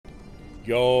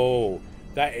Yo,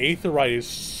 that aetherite is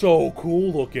so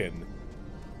cool looking.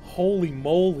 Holy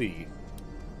moly.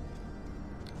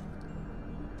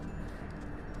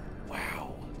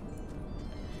 Wow.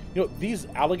 You know, these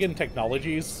elegant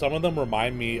technologies, some of them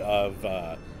remind me of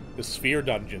the sphere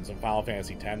dungeons in Final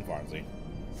Fantasy X, Farnsey.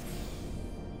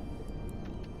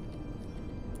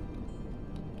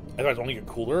 And it's only get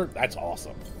cooler? That's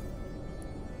awesome.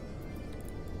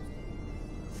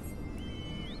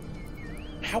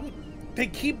 How... They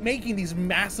keep making these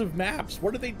massive maps.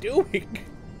 What are they doing?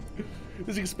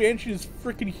 This expansion is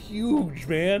freaking huge,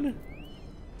 man.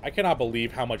 I cannot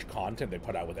believe how much content they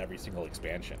put out with every single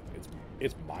expansion.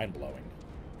 It's mind-blowing.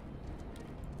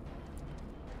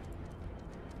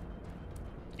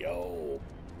 Yo,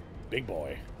 big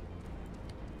boy.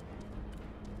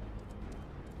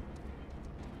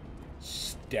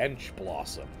 Stench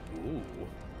Blossom. Ooh.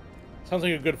 Sounds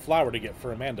like a good flower to get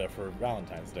for Amanda for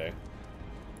Valentine's Day.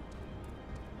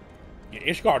 Yeah,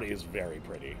 Ishgard is very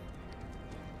pretty.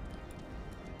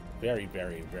 Very,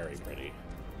 very, very pretty.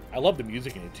 I love the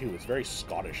music in it, too. It's very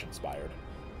Scottish-inspired.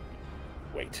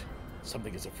 Wait.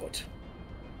 Something is afoot.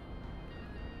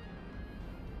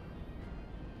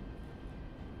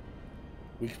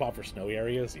 Weak spot for snowy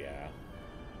areas? Yeah.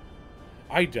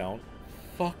 I don't.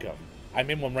 Fuck them. I'm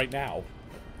in one right now.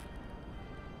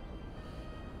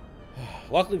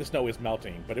 Luckily, the snow is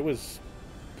melting, but it was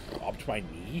up to my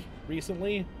knee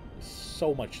recently.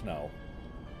 So much snow.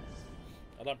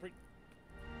 Although I'm pretty...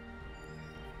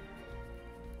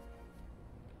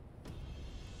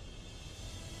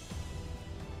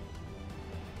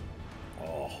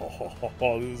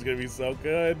 Oh, this is gonna be so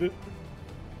good.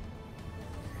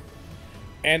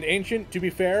 And Ancient, to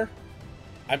be fair,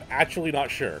 I'm actually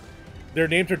not sure. Their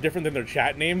names are different than their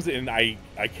chat names, and I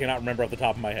cannot remember off the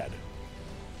top of my head.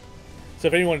 So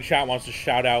if anyone in chat wants to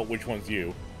shout out which one's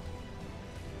you.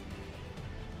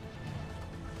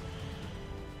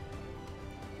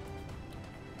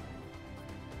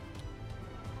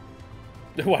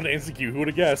 What an insecure, who would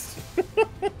have guessed?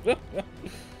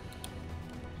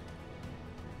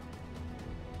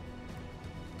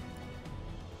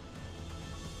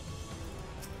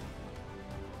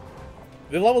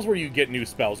 The levels where you get new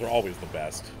spells are always the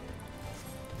best.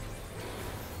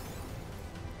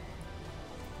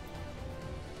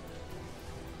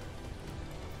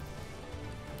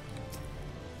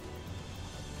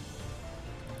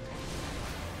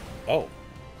 Oh.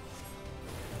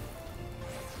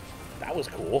 That was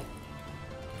cool.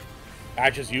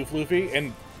 Ashes you, Floofy,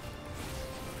 and...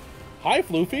 Hi,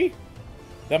 Floofy!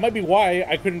 That might be why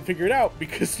I couldn't figure it out,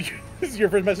 because this is your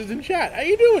first message in chat. How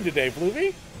you doing today,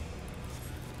 Floofy?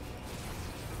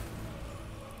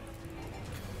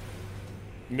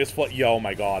 Yo, oh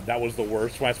my god, that was the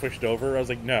worst when I switched over. I was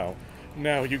like, no,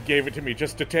 you gave it to me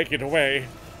just to take it away.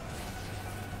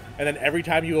 And then every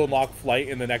time you unlock flight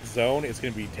in the next zone, it's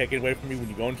going to be taken away from you when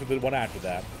you go into the one after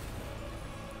that.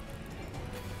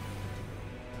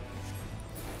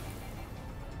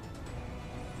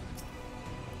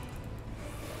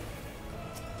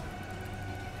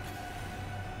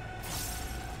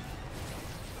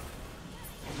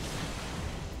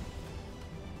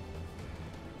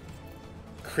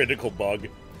 Critical bug.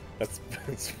 That's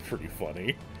pretty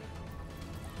funny.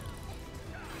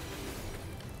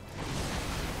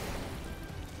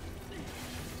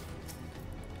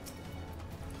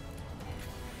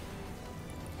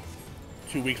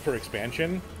 Two weeks per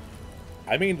expansion?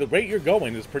 I mean, the rate you're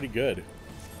going is pretty good.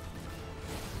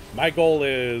 My goal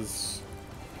is...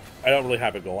 I don't really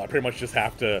have a goal. I pretty much just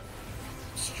have to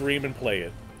stream and play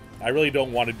it. I really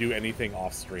don't want to do anything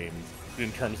off-stream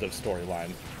in terms of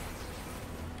storyline.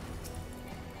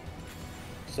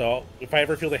 So, if I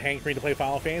ever feel the hankering to play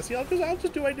Final Fantasy, I'll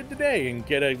just do what I did today and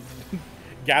get a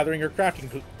gathering or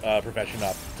crafting profession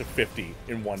up to 50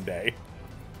 in one day.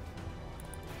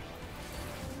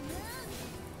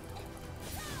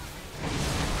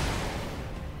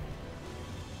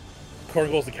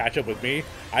 Corn goes to catch up with me.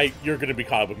 You're gonna be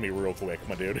caught up with me real quick,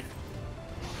 my dude.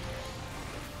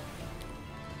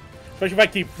 Especially if I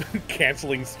keep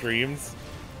canceling streams.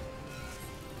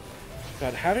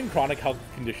 God, having chronic health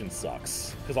conditions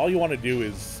sucks. Because all you want to do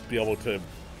is be able to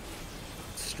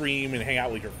stream and hang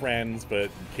out with your friends, but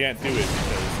you can't do it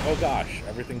because, oh gosh,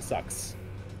 everything sucks.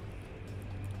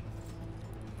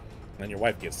 And then your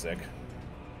wife gets sick.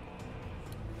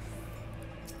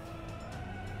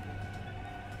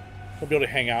 We'll be able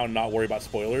to hang out and not worry about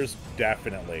spoilers?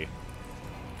 Definitely.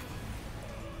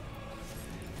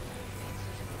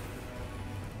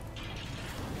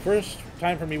 First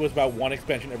time for me was about one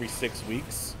expansion every 6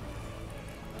 weeks.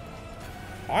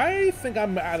 I think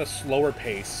I'm at a slower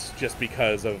pace just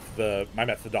because of my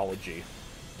methodology.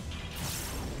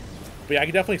 But yeah, I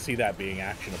can definitely see that being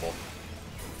actionable.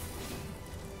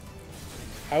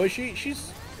 How is she?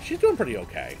 She's doing pretty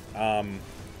okay. I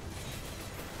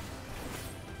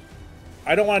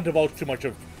don't want to divulge too much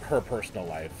of her personal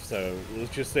life, so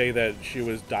let's just say that she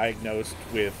was diagnosed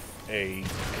with a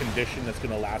condition that's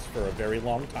going to last for a very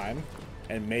long time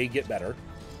and may get better,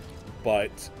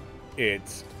 but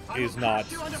it is not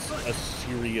a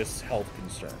serious health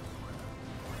concern.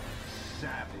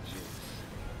 Savages.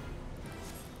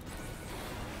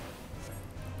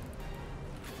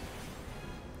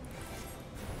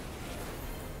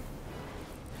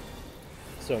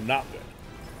 So not good,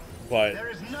 but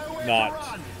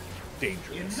not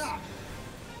dangerous. Enough.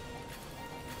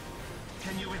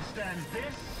 Can you withstand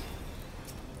this?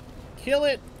 Kill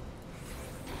it!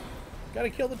 Gotta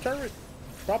kill the turret.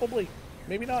 Probably.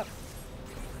 Maybe not.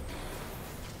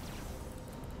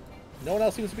 No one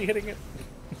else seems to be hitting it.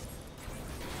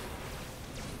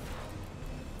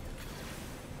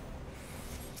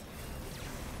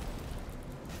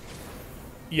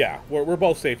 Yeah, we're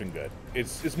both safe and good.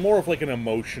 It's more of like an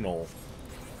emotional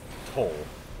toll,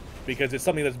 because it's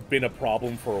something that's been a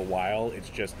problem for a while. It's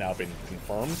just now been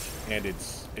confirmed, and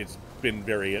it's been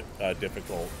very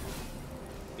difficult.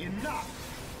 Enough.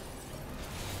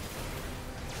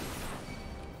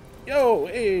 Yo,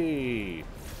 hey!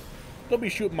 Don't be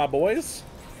shooting my boys.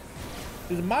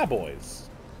 These are my boys.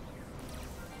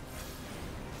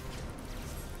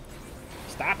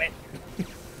 Stop it!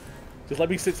 Just let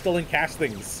me sit still and cast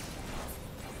things.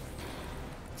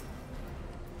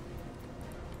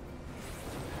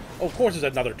 Oh, of course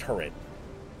there's another turret.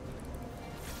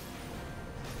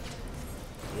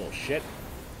 You little shit.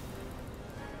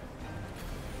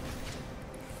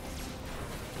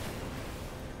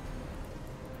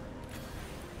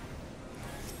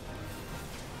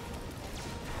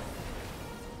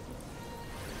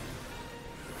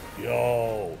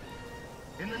 Yo.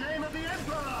 In the name of the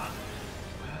Emperor!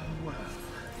 Well.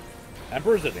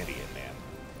 Emperor's an idiot, man.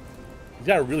 He's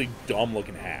got a really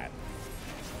dumb-looking hat.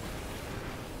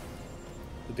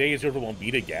 The day is over, won't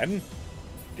beat again?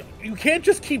 You can't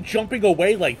just keep jumping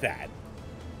away like that.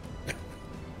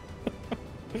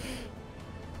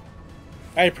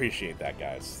 I appreciate that,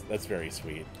 guys. That's very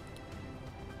sweet.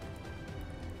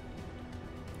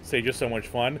 Sage is so much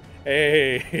fun.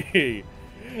 Hey!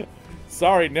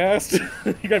 Sorry, Nest.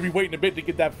 You gotta be waiting a bit to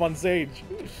get that fun Sage.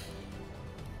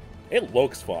 It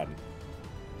looks fun.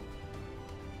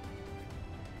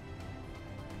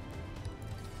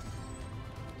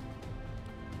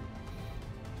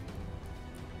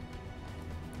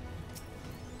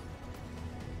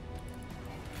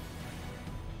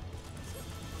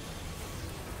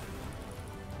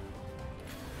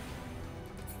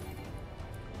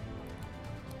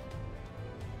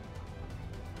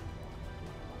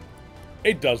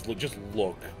 It does just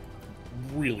look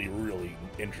really, really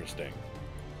interesting.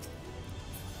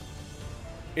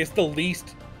 It's the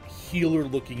least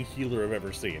healer-looking healer I've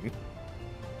ever seen.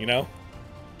 You know?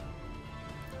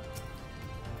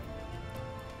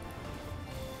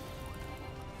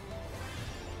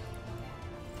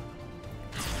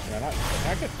 Can I not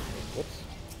attack it? Whoops.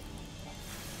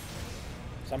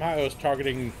 Somehow I was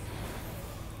targeting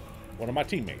one of my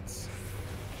teammates.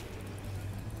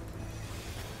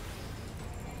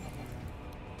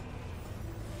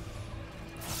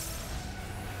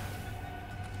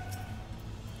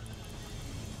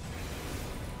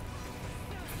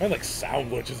 I mean, like,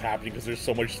 sound glitch is happening because there's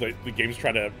so much, like, the game's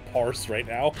trying to parse right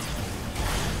now.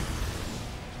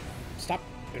 Stop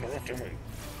interrupting me.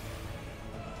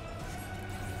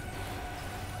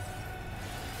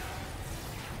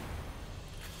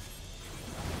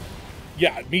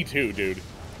 Yeah, me too, dude.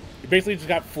 You basically just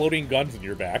got floating guns in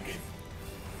your back.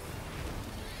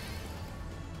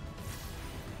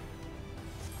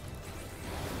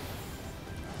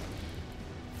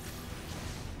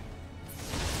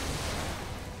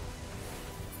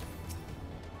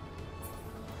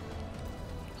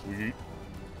 Sweet.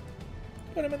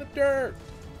 Put him in the dirt.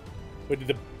 Wait,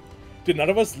 did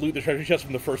none of us loot the treasure chest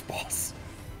from the first boss?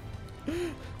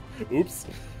 Oops.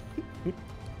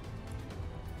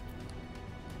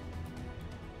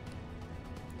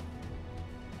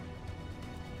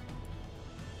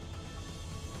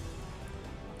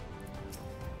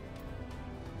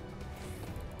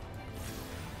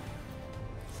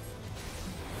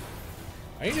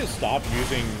 I need to stop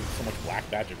using so much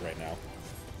black magic right now.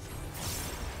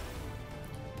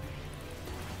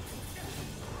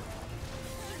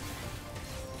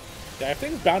 Yeah, I have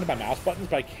things bound to my mouse buttons,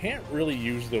 but I can't really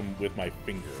use them with my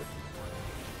finger.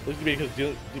 This is because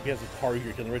DPS is part of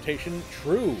your killing rotation.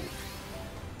 True.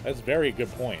 That's a very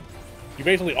good point. You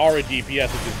basically are a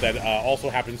DPS that also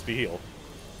happens to heal.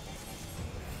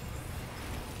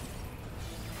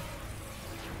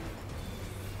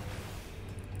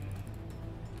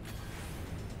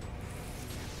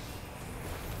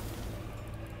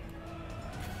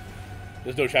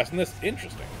 There's no chest in this?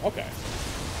 Interesting. Okay.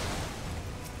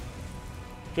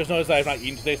 Just noticed that I've not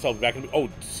eaten today, so I'll be back in... Oh,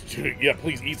 yeah,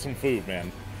 please eat some food,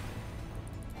 man.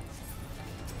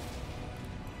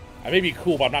 I may be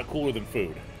cool, but I'm not cooler than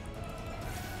food.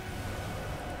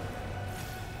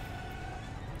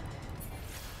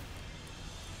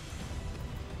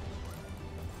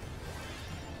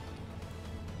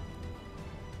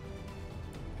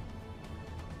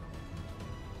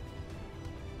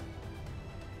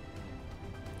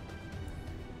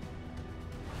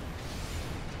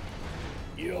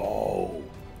 Yo,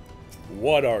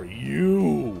 what are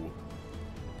you?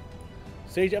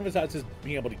 Sage emphasizes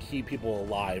being able to keep people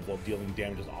alive while dealing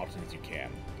damage as often as you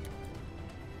can.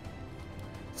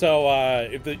 So,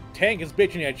 if the tank is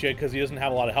bitching at you because he doesn't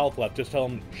have a lot of health left, just tell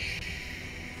him, shh,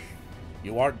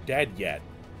 you aren't dead yet.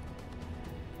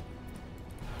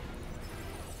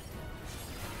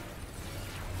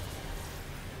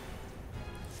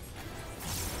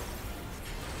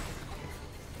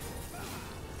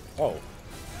 Oh.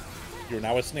 You're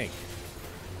now a snake.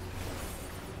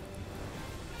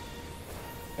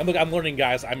 And look, I'm learning,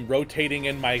 guys. I'm rotating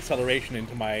in my acceleration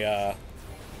into my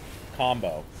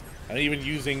combo. And even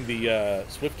using the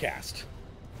Swift Cast.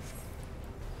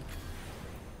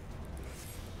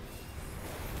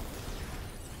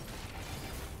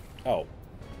 Oh.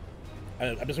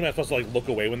 I'm assuming I'm supposed to, like, look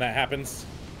away when that happens.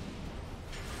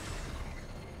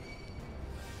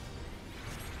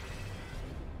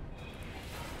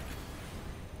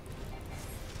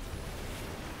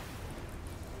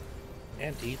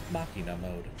 Anti-Machina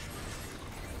mode.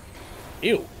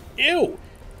 Ew! Ew!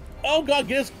 Oh god,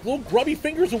 get his little grubby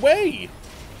fingers away!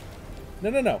 No,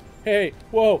 no, no. Hey,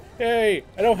 whoa, hey!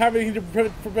 I don't have anything to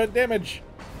prevent damage!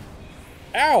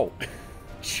 Ow!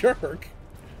 Jerk!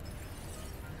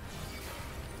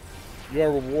 You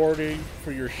are rewarded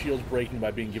for your shields breaking by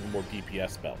being given more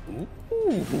DPS spell.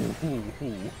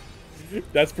 Ooh.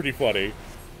 That's pretty funny.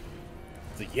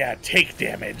 It's like, yeah, take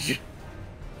damage!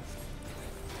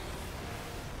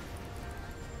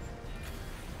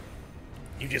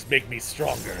 You just make me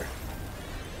stronger.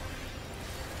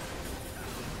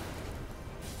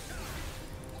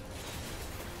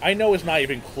 I know it's not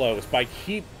even close, but I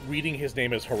keep reading his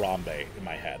name as Harambe in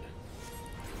my head.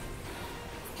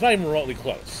 It's not even remotely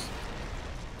close.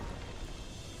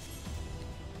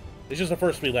 It's just the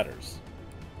first 3 letters.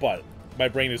 But my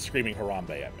brain is screaming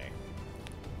Harambe at me.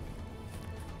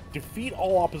 Defeat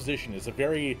all opposition is a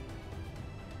very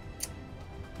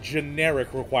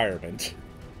generic requirement.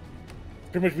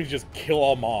 Pretty much means just kill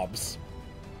all mobs.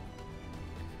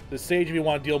 The Sage, if you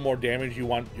want to deal more damage, you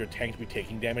want your tank to be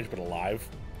taking damage, but alive.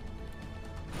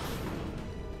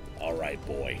 Alright,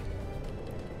 boy.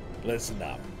 Listen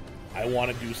up. I want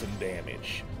to do some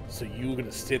damage. So you're going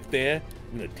to sit there,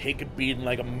 you're going to take a beating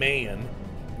like a man,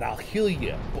 and I'll heal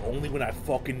you, but only when I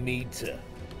fucking need to.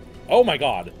 Oh my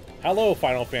god. Hello,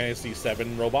 Final Fantasy VII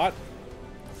robot.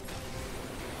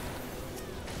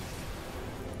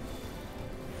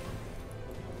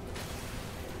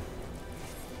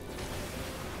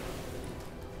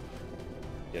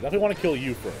 Yeah, definitely want to kill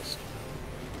you first.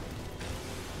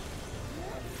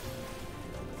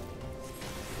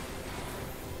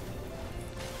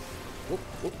 Whoop,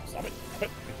 whoop, stop it, stop it.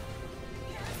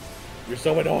 You're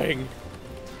so annoying.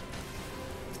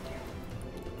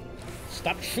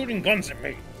 Stop shooting guns at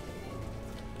me.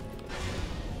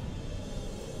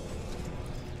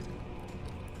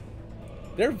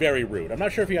 They're very rude. I'm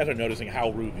not sure if you guys are noticing how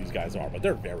rude these guys are, but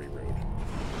they're very rude.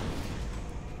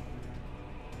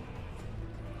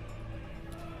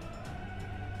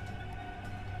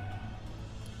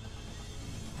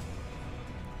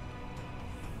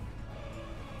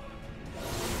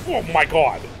 Oh my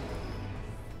god!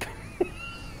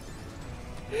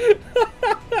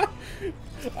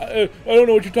 I don't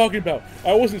know what you're talking about.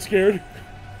 I wasn't scared.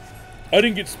 I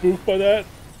didn't get spooked by that.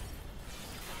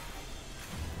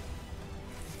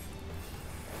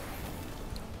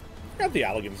 I forgot the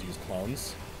Alligans use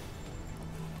clones.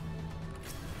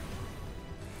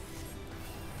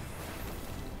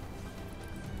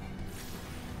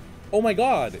 Oh my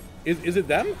god! Is it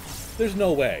them? There's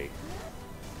no way.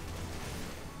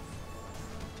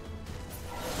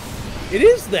 It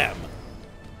is them!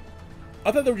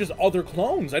 I thought they were just other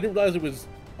clones. I didn't realize it was...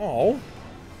 Oh.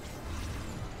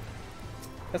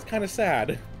 That's kind of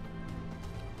sad.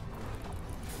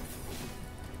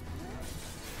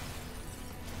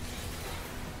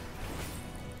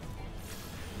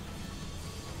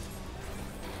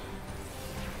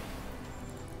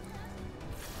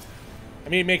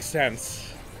 mean, it makes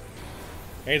sense.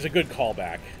 And it's a good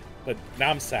callback. But now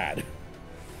I'm sad.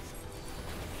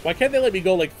 Why can't they let me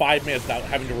go like 5 minutes without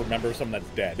having to remember someone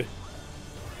that's dead?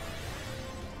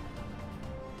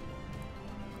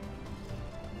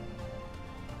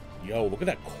 Yo, look at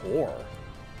that core.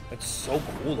 That's so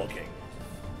cool looking.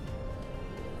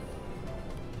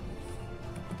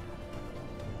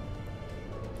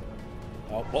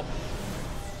 Oh, well.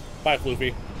 Bye,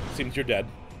 Floofy. Seems you're dead.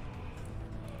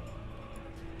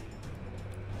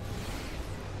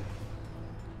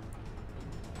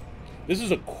 This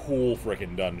is a cool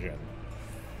frickin' dungeon.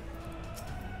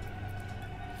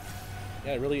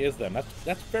 Yeah, it really is them.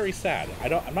 That's very sad.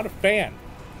 I'm not a fan.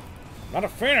 I'm not a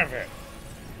fan of it.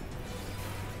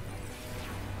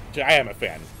 I am a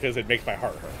fan, because it makes my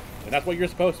heart hurt. And that's what you're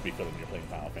supposed to be feeling when you're playing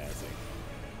Final Fantasy.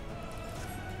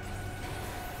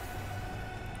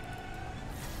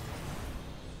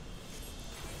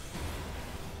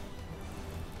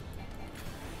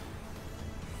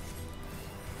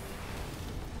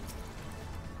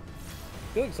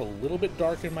 I feel like it's a little bit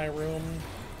dark in my room.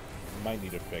 Might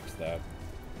need to fix that.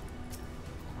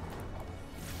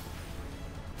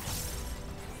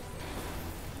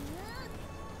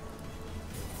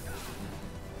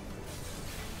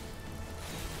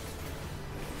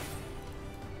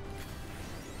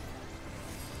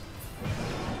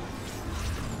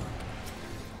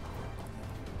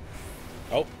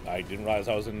 Oh, I didn't realize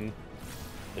I was in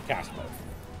the cast mode.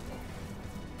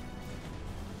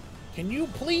 Can you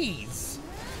please?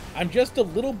 I'm just a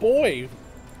little boy.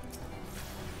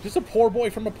 Just a poor boy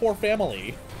from a poor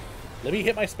family. Let me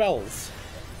hit my spells.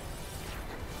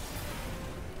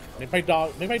 Make my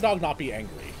dog not be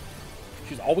angry.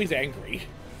 She's always angry.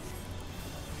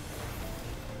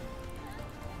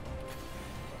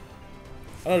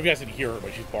 I don't know if you guys can hear her,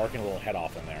 but she's barking a little head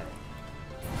off in there.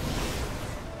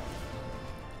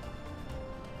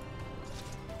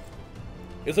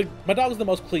 It's like, my dog is the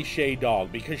most cliche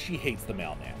dog because she hates the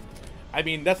mailman. I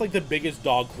mean, that's like the biggest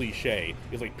dog cliche,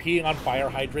 is like peeing on fire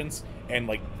hydrants and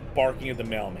like barking at the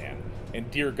mailman. And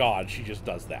dear God, she just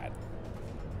does that.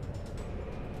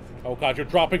 Oh God, you're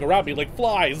dropping around me like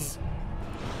flies!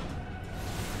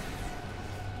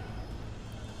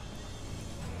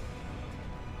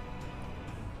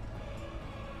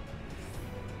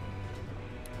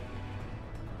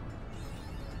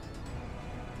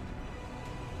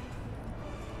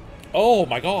 Oh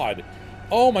my God!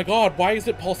 Oh my God, why is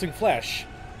it pulsing flesh?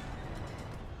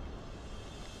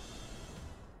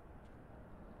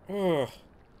 Ugh.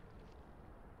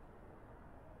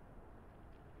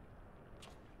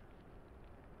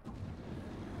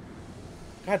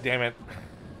 God damn it.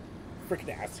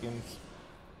 Frickin' Ascians.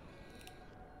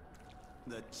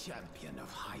 The champion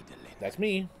of Heidelin. That's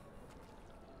me.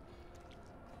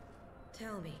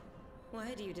 Tell me,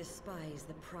 why do you despise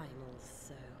the primals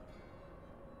so?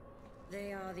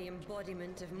 They are the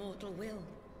embodiment of mortal will,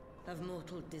 of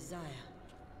mortal desire.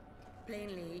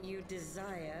 Plainly, you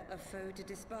desire a foe to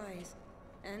despise,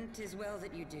 and 'tis well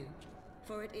that you do,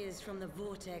 for it is from the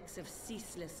vortex of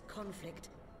ceaseless conflict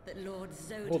that Lord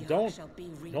Zodiac shall be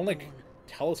reborn. Don't like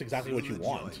tell us exactly what you Through the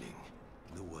want. joining,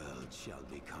 the world shall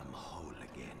become whole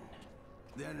again.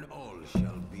 Then all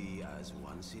shall be as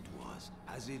once it was,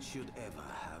 as it should ever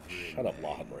have remained. Shut up,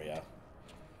 La Habrea.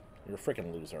 You're a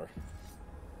frickin' loser.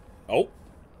 Oh,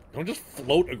 don't just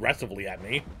float aggressively at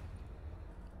me.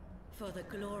 For the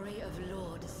glory of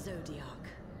Lord Zodiac.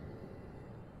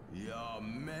 Your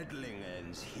meddling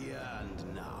ends here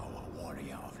and now,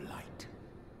 warrior of light.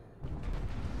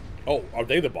 Oh, are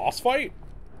they the boss fight?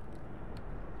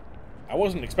 I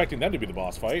wasn't expecting them to be the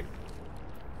boss fight.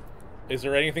 Is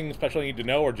there anything special I need to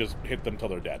know, or just hit them till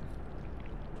they're dead?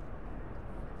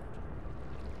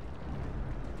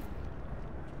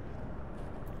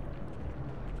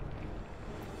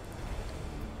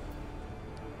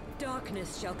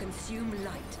 Darkness shall consume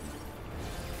light.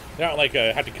 They're not like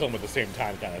have to kill them at the same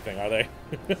time kind of thing, are they?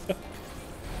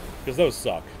 Because those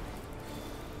suck.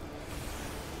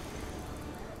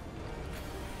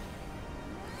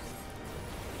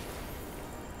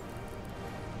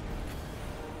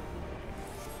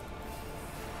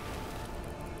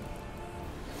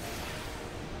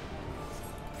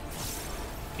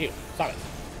 Ew, stop it.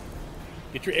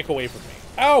 Get your ick away from me.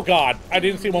 Oh God, I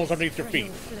didn't see one was underneath your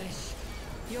feet.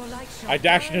 I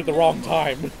dashed in at the wrong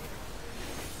time.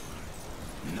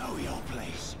 Know your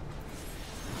place.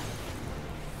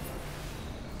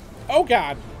 Oh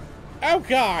God. Oh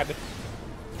God.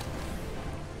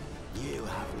 You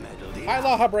have meddled. Hi,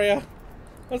 La Habrea.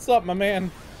 What's up, my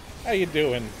man? How you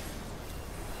doing?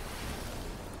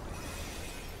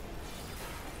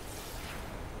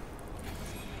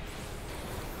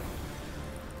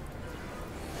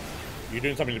 You're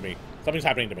doing something to me. Something's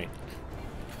happening to me.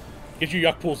 Get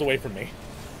your yuck pools away from me.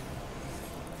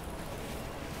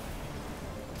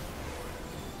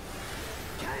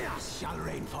 Chaos shall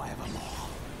reign forevermore.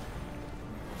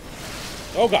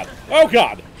 Oh god. Oh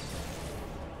god!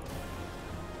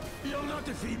 You'll not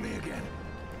defeat me again.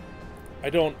 I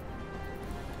don't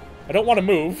want to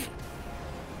move.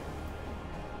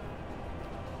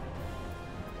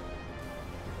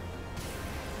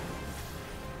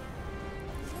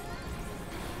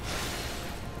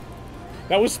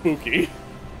 That was spooky.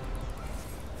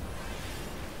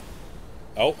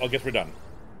 Oh, I guess we're done.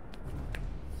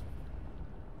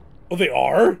 Oh, they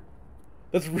are?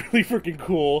 That's really freaking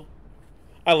cool.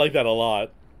 I like that a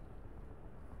lot.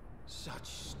 Such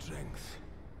strength.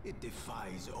 It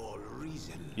defies all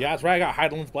reason. Yeah, that's right. I got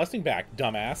Heidel's blessing back,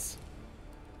 dumbass.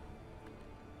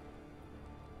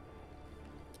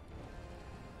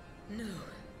 No,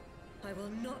 I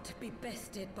will not be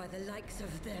bested by the likes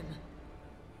of them.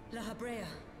 La Habrea,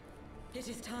 it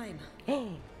is time.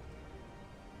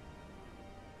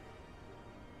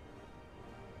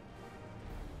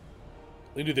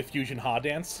 We do the fusion ha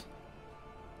dance.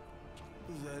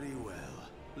 Very well.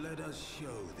 Let us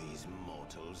show these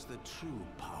mortals the true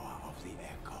power of the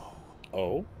Echo.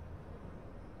 Oh.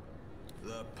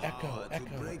 The Echo, power to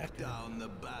echo, break echo. down the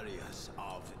barriers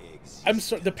of existence. I'm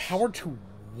sorry, the power to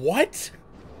what?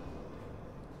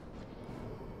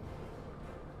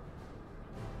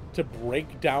 To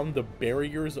break down the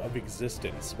barriers of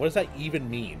existence. What does that even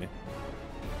mean?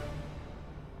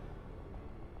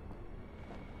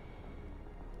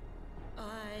 I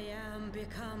am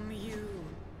become you.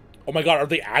 Oh my god, are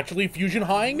they actually fusion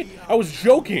ha-ing? I was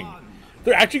joking.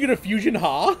 They're actually gonna fusion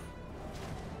ha?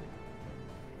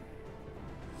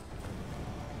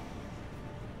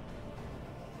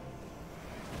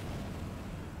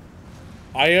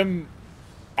 I'm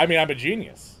a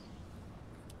genius.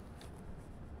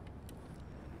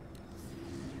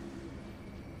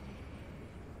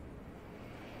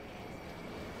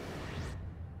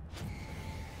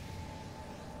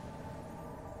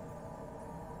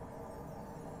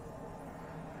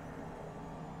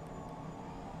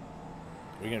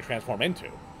 What are you gonna transform into?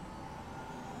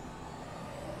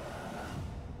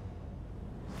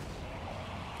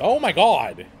 Oh my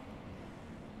god!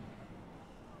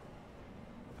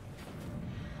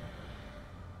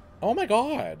 Oh my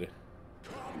god!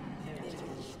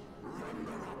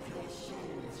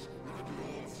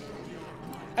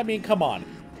 I mean, come on.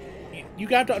 You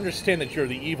got to understand that you're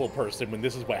the evil person when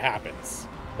this is what happens.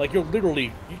 Like, you're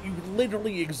literally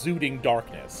exuding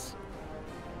darkness.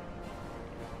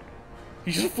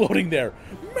 He's just floating there,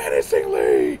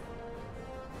 menacingly!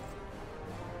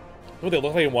 Oh, they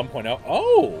look like in 1.0.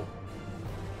 Oh!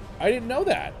 I didn't know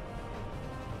that.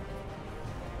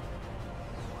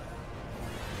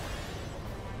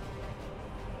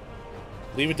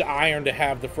 Leave it to Iron to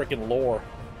have the frickin' lore.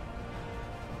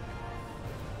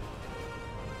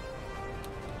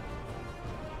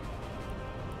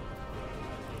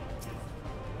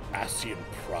 Ascian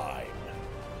Prime.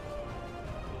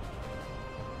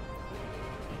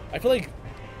 I feel like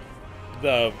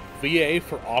the VA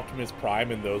for Optimus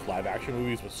Prime in those live-action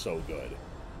movies was so good.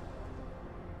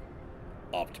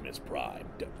 Optimus Prime,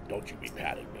 don't you be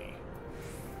patting me.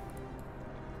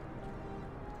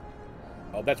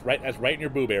 Oh, that's right in your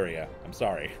boob area. I'm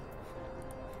sorry.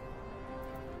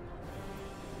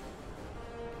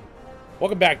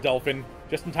 Welcome back, Dolphin.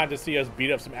 Just in time to see us beat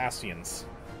up some Ascians.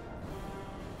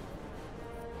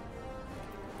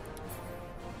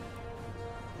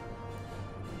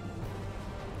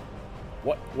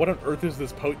 What on earth is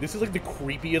this pose? This is like the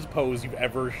creepiest pose you've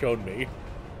ever shown me.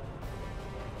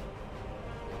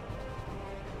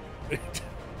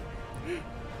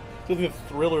 There's like a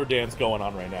Thriller dance going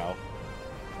on right now.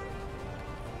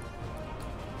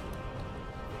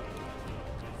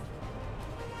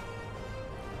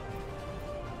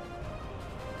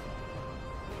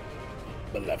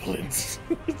 Malevolence.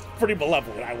 It's pretty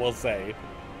malevolent, I will say.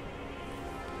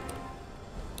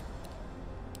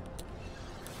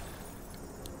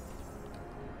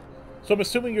 So I'm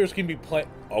assuming yours can be play.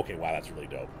 Okay, wow, that's really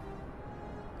dope.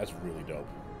 That's really dope.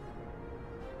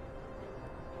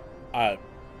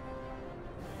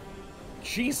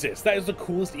 Jesus, that is the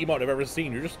coolest emote I've ever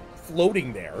seen. You're just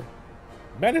floating there,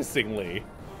 menacingly.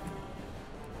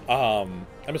 I'm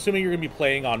assuming you're gonna be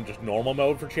playing on just normal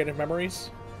mode for Chain of Memories.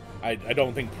 I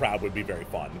don't think Proud would be very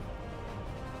fun.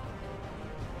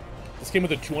 This came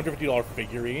with a $250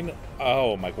 figurine.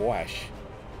 Oh my gosh.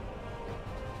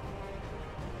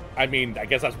 I mean, I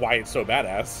guess that's why it's so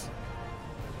badass.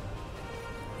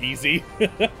 Easy.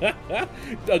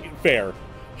 Fair.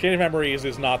 Chain of Memories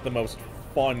is not the most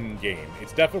fun game.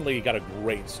 It's definitely got a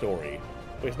great story,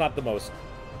 but it's not the most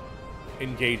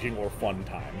engaging or fun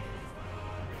time.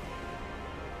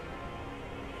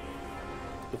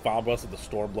 The final boss of the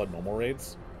Stormblood normal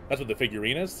raids. That's what the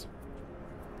figurine is?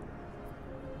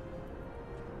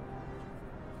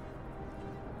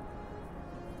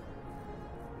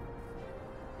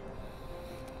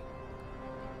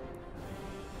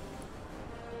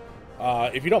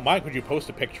 If you don't mind, could you post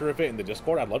a picture of it in the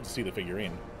Discord? I'd love to see the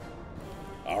figurine.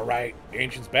 Alright,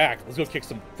 Ancient's back. Let's go kick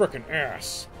some frickin'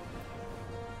 ass.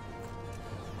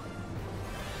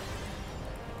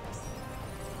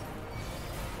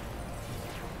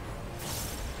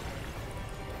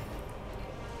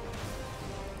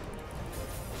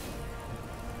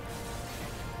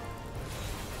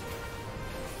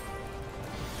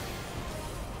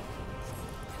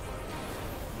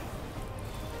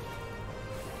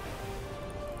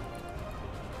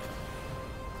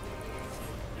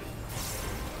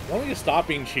 Why don't you stop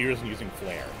being cheaters and using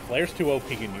Flare? Flare's too OP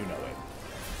and you know it.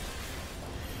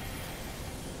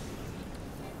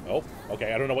 Oh,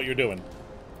 okay, I don't know what you're doing.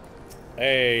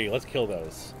 Hey, let's kill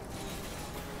those.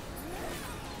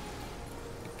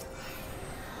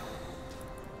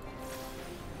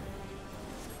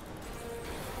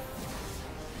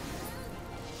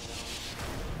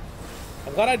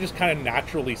 I'm glad I just kind of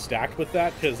naturally stacked with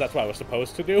that, because that's what I was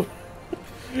supposed to do.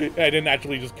 I didn't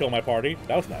actually just kill my party.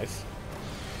 That was nice.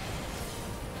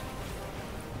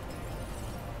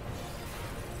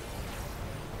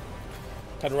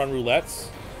 Time to run roulettes.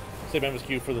 Save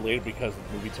MSQ for the later because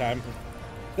of movie time.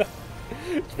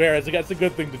 It's fair. That's a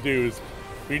good thing to do. Is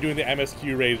when you're doing the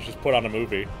MSQ raids, just put on a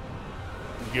movie.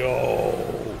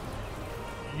 Yo,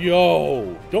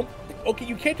 don't. Okay,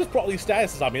 you can't just put all these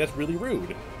statuses on me. That's really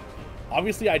rude.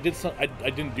 Obviously, I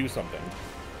didn't do something.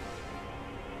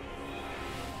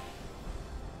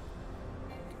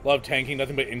 Love tanking.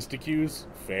 Nothing but insta-Qs.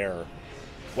 Fair.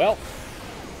 Well.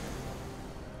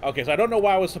 Okay, so I don't know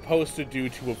what I was supposed to do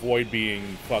to avoid being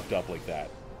fucked up like that.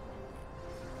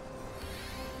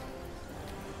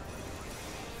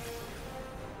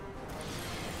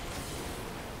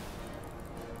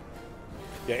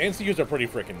 Yeah, NCUs are pretty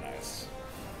freaking nice.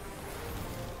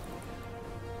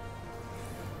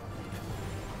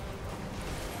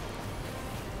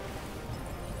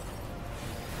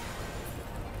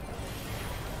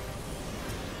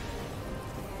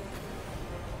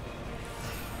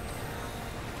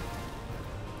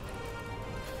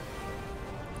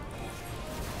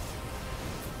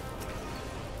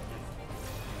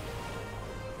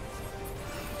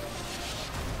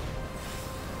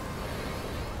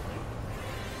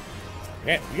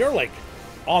 Man, you're like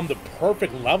on the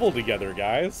perfect level together,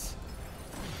 guys.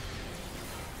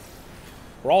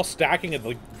 We're all stacking at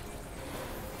like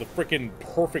the freaking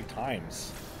perfect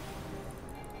times.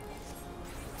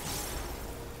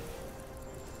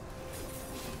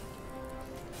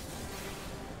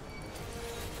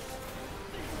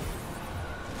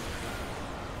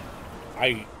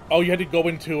 Oh, you had to go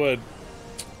into a...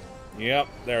 Yep,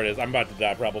 there it is. I'm about to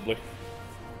die, probably.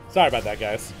 Sorry about that,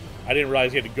 guys. I didn't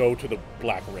realize you had to go to the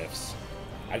Black Rifts.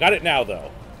 I got it now,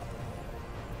 though.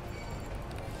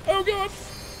 Oh, God!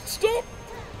 Stop!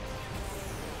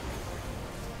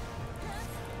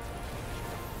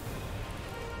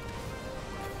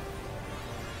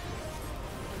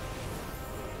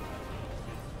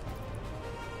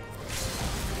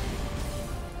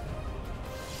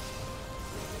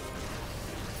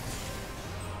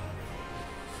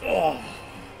 Oh,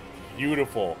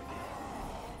 beautiful.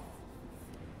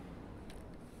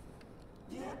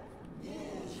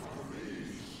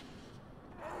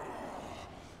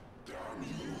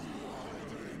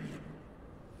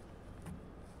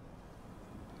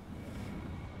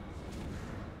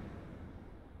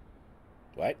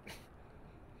 What?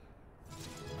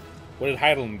 What did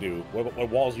Heidelin do? What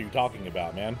walls are you talking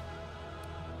about, man?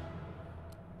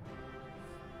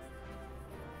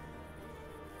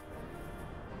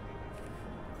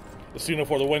 The Cena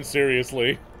for the win,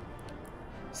 seriously.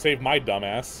 Save my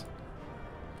dumbass.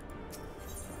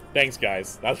 Thanks,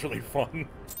 guys. That was really fun.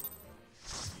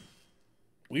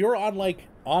 We were on, like,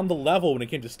 on the level when it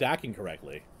came to stacking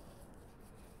correctly.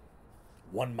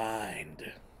 One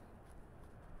mind.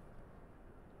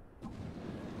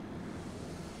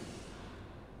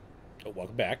 Oh,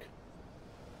 welcome back.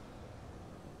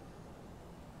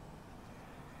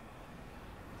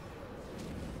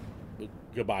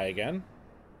 Goodbye again.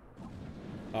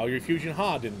 Oh, your fusion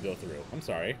Ha didn't go through. I'm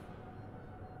sorry.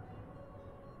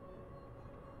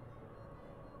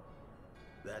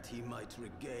 That he might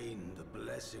regain the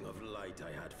blessing of light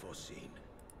I had foreseen.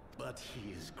 But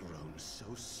he has grown so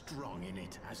strong in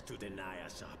it as to deny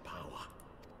us our power.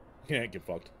 Yeah, get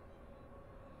fucked.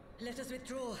 Let us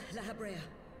withdraw, La Habrea.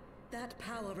 That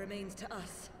power remains to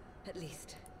us, at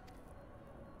least.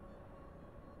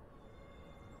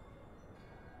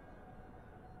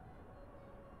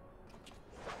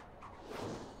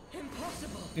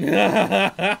 Impossible!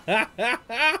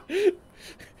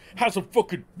 Has a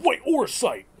fucking white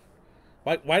oversight!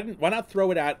 Why not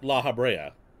throw it at La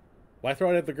Habrea? Why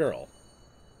throw it at the girl?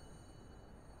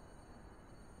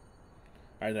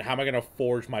 Alright, then how am I gonna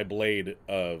forge my blade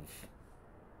of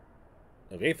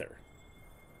Aether?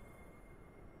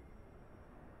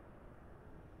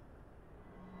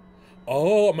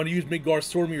 Oh, I'm gonna use Midgar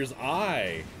Stormir's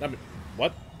eye.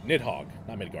 What? Nidhogg,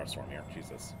 not Midgar Stormir.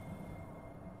 Jesus.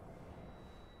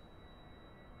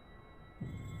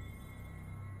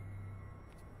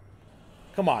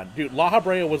 Come on, dude. La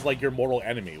Habrea was like your mortal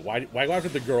enemy. Why go after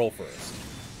the girl first?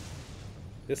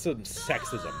 This is some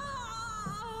sexism.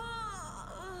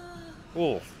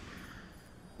 Ooh.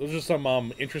 Those are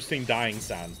some interesting dying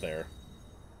sounds there.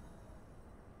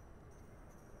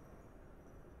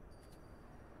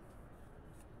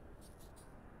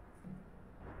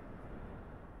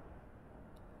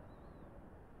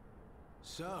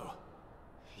 So,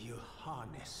 you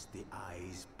harness the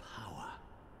eye's power.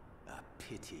 A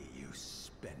pity you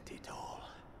spent it all.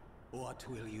 What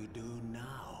will you do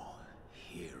now,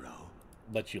 hero?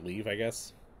 Let you leave, I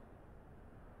guess.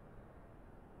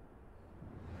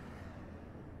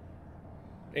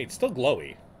 Hey, it's still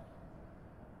glowy.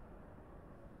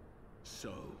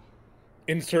 So,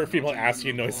 insert female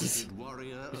Ascian noises.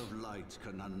 Warrior of light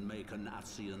can unmake an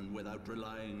Ascian without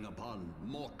relying upon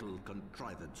mortal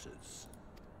contrivances.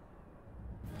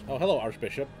 Oh, hello,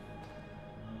 Archbishop.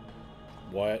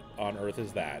 What on earth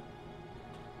is that?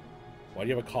 Why do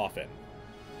you have a coffin?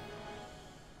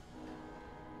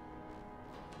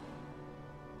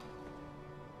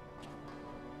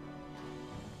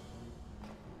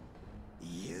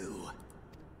 You.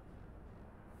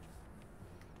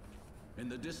 In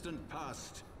the distant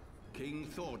past, King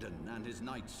Thordan and his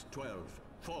knights 12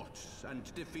 fought and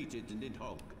defeated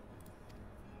Nidhogg.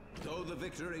 Though the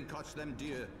victory cost them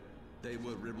dear, they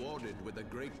were rewarded with a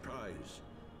great prize,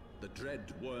 the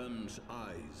Dread Worm's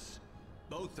eyes,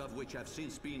 both of which have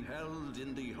since been held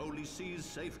in the Holy Sea's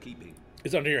safekeeping.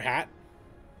 Is it under your hat?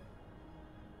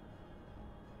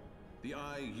 The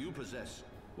eye you possess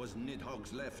was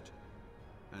Nidhogg's left,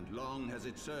 and long has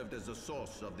it served as a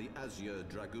source of the Azure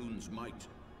Dragoon's might.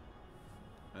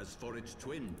 As for its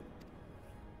twin,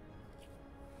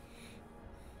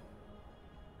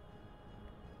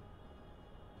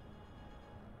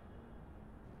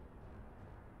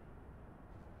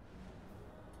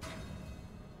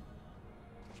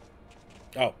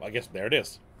 oh, I guess there it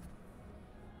is.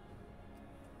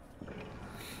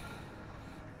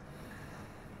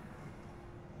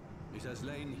 it has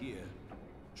lain here,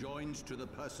 joined to the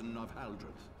person of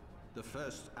Haldreth, the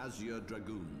first Azure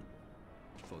Dragoon.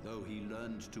 For though he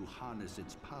learned to harness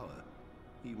its power,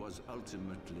 he was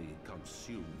ultimately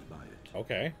consumed by it.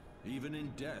 Okay. Even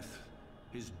in death,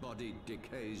 his body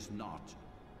decays not.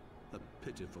 A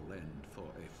pitiful end for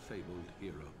a fabled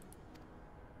hero.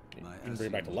 You can bring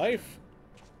it back to life.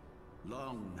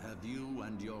 Long have you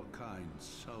and your kind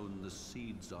sown the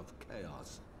seeds of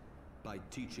chaos by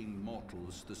teaching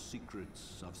mortals the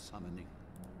secrets of summoning.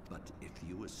 But if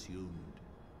you assumed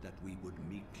that we would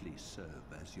meekly serve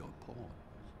as your pawns,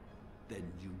 then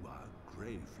you are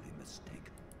gravely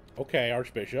mistaken. Okay,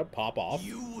 Archbishop, pop off.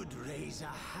 You would raise a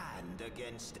hand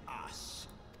against us.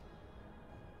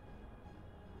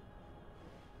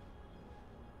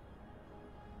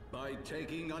 By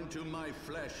taking unto my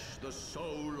flesh the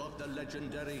soul of the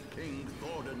legendary King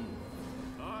Thordan,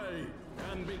 I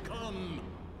can become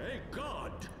a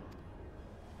god.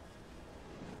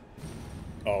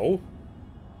 Oh?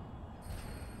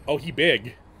 Oh, he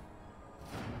big.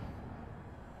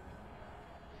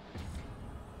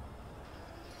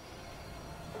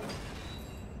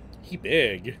 He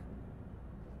big.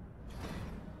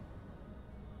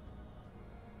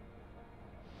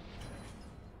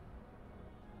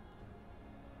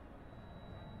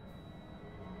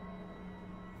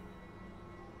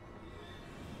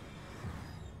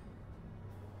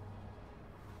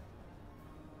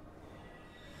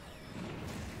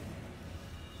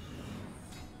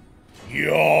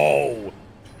 Yo!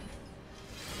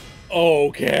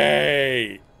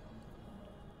 Okay.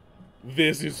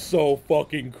 This is so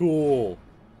fucking cool.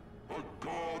 A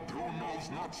god who knows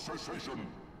not cessation,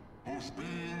 whose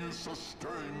being is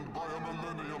sustained by a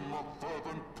millennium of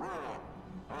fervent prayer,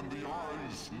 and the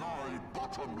eyes nigh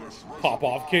bottomless Pop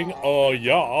off, King? Oh,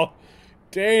 yeah.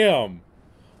 Damn.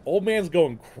 Old man's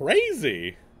going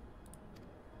crazy.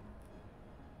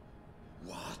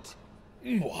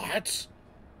 What?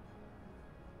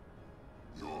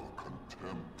 Your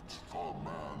contempt for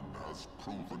man has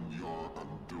proven your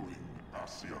undoing,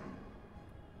 Ascian.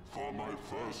 For my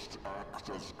first act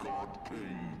as God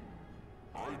King,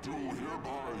 I do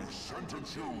hereby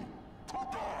sentence you to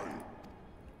die.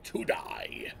 To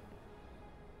die.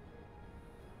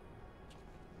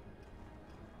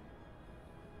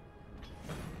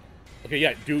 Okay,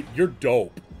 yeah, dude, you're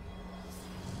dope.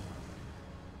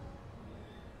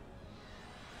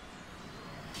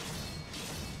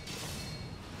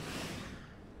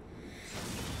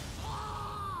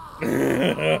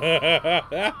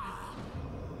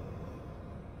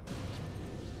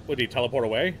 What, did he teleport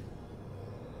away?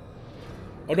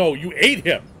 Oh no, you ate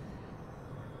him!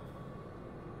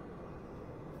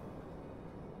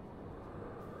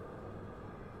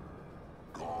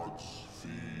 Gods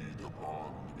feed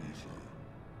upon ether.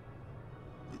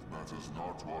 It matters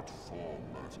not what form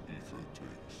that ether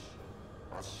takes.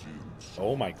 Ascians,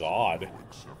 Oh my god. no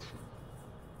exception.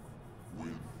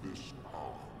 With this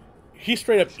power, He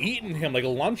straight up eaten him like a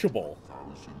Lunchable.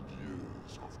 1,000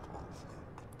 years of conflict.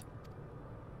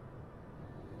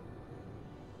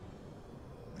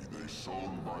 Be they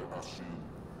sown by Ascian,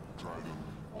 dragon,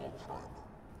 or primal,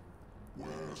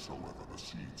 wheresoever the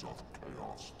seeds of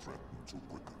chaos threaten to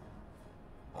quicken,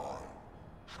 I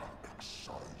shall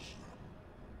excise them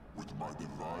with my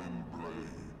divine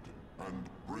blade and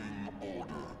bring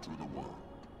order to the world.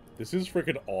 This is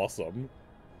freaking awesome.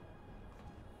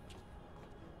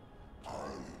 I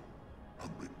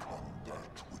have become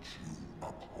that which you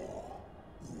abhor,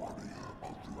 warrior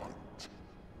of light.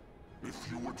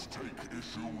 If you would take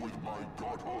issue with my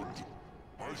godhood,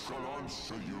 I shall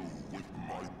answer you with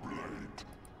my blade.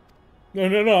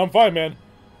 No, I'm fine, man.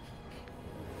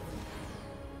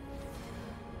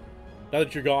 Now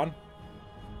that you're gone.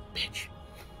 Bitch.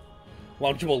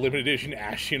 Lunchable limited edition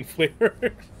Ascian flavor.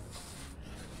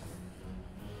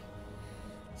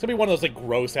 It's gonna be one of those, like,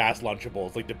 gross-ass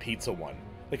Lunchables, like the pizza one.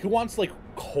 Like, who wants, like,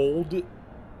 cold...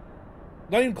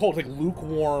 Not even cold, like,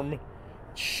 lukewarm,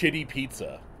 shitty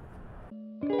pizza?